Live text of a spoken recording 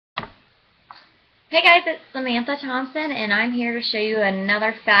Hey guys, it's Samantha Thompson, and I'm here to show you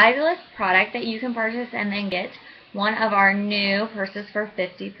another fabulous product that you can purchase and then get one of our new purses for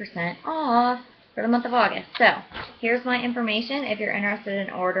 50% off for the month of August. So, here's my information. If you're interested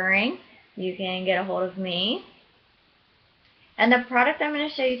in ordering, you can get a hold of me. And the product I'm going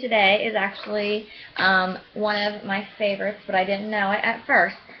to show you today is actually one of my favorites, but I didn't know it at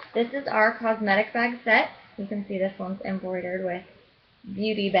first. This is our cosmetic bag set. You can see this one's embroidered with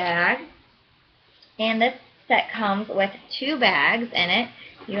beauty bag. And this set comes with two bags in it.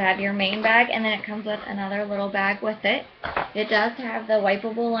 You have your main bag, and then it comes with another little bag with it. It does have the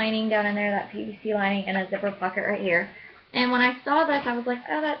wipeable lining down in there, that PVC lining, and a zipper pocket right here. And when I saw this, I was like,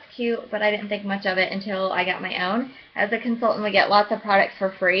 oh, that's cute, but I didn't think much of it until I got my own. As a consultant, we get lots of products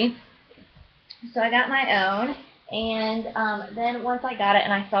for free. So I got my own, and then once I got it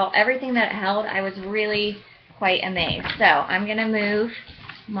and I saw everything that it held, I was really quite amazed. So I'm going to move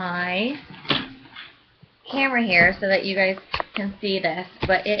my camera here so that you guys can see this,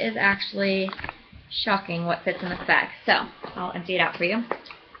 but it is actually shocking what fits in this bag. So I'll empty it out for you.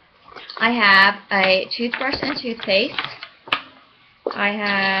 I have a toothbrush and toothpaste. I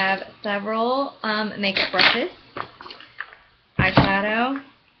have several makeup brushes, eyeshadow,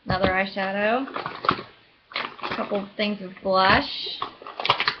 another eyeshadow, a couple things of blush,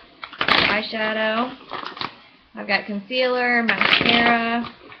 eyeshadow. I've got concealer,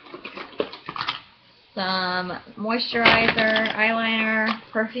 mascara, some moisturizer, eyeliner,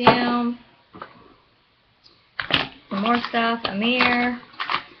 perfume, some more stuff, a mirror,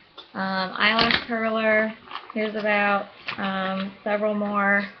 eyelash curler. Here's about several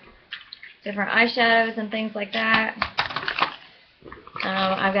more different eyeshadows and things like that.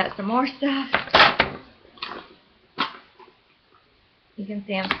 I've got some more stuff. You can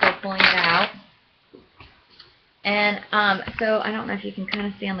see I'm still pulling it out. And so I don't know if you can kind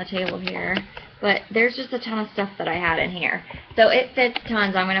of see on the table here, but there's just a ton of stuff that I had in here. So it fits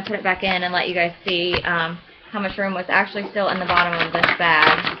tons. I'm going to put it back in and let you guys see how much room was actually still in the bottom of this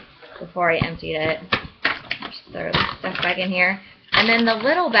bag before I emptied it. Just throw this stuff back in here. And then the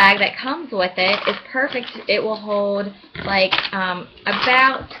little bag that comes with it is perfect. It will hold like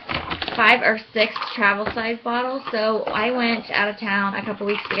about 5 or 6 travel size bottles. So I went out of town a couple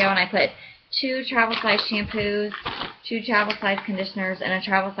weeks ago and I put 2 travel size shampoos, 2 travel size conditioners, and a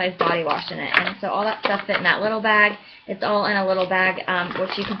travel size body wash in it. And so all that stuff fit in that little bag. It's all in a little bag,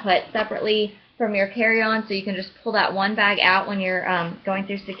 which you can put separately from your carry-on, so you can just pull that one bag out when you're going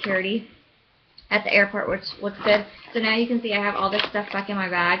through security at the airport, which looks good. So now you can see I have all this stuff back in my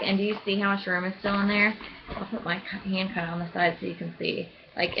bag, and do you see how much room is still in there? I'll put my hand kind of on the side so you can see.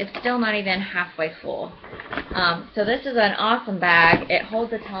 Like, it's still not even halfway full. So this is an awesome bag. It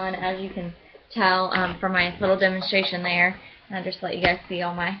holds a ton, as you can tell from my little demonstration there. And I'll just let you guys see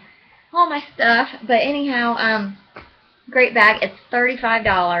all my stuff. But anyhow, great bag. It's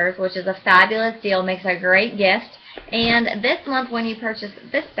 $35, which is a fabulous deal. Makes a great gift. And this month, when you purchase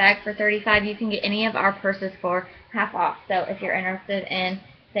this bag for $35, you can get any of our purses for half off. So if you're interested in,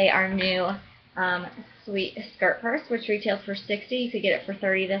 say, our new sweet skirt purse, which retails for $60, you could get it for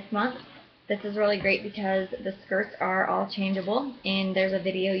 $30 this month. This is really great because the skirts are all changeable, and there's a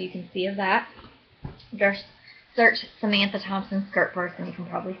video you can see of that. Just search Samantha Thompson skirt purse and you can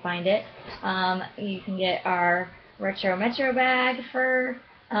probably find it. You can get our Retro Metro bag for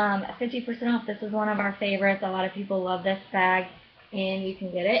 50% off. This is one of our favorites. A lot of people love this bag, and you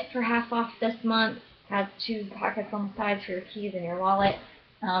can get it for half off this month. Has 2 pockets on the sides for your keys and your wallet.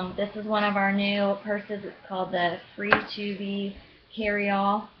 This is one of our new purses. It's called the Free to Be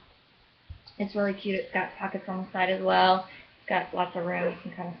Carry-All. It's really cute. It's got pockets on the side as well. It's got lots of room. You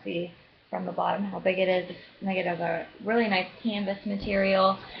can kind of see from the bottom how big it is. It's made of a really nice canvas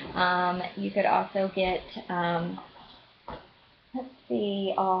material. You could also get, let's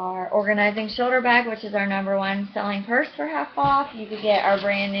see, our organizing shoulder bag, which is our #1 selling purse, for half off. You could get our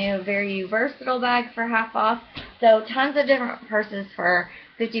brand new Very Versatile bag for half off. So tons of different purses for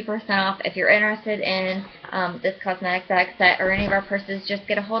 50% off. If you're interested in this cosmetic bag set or any of our purses, just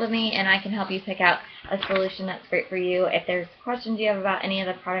get a hold of me and I can help you pick out a solution that's great for you. If there's questions you have about any of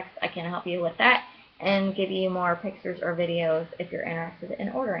the products, I can help you with that and give you more pictures or videos if you're interested in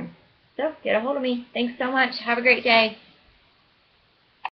ordering. So get a hold of me. Thanks so much. Have a great day.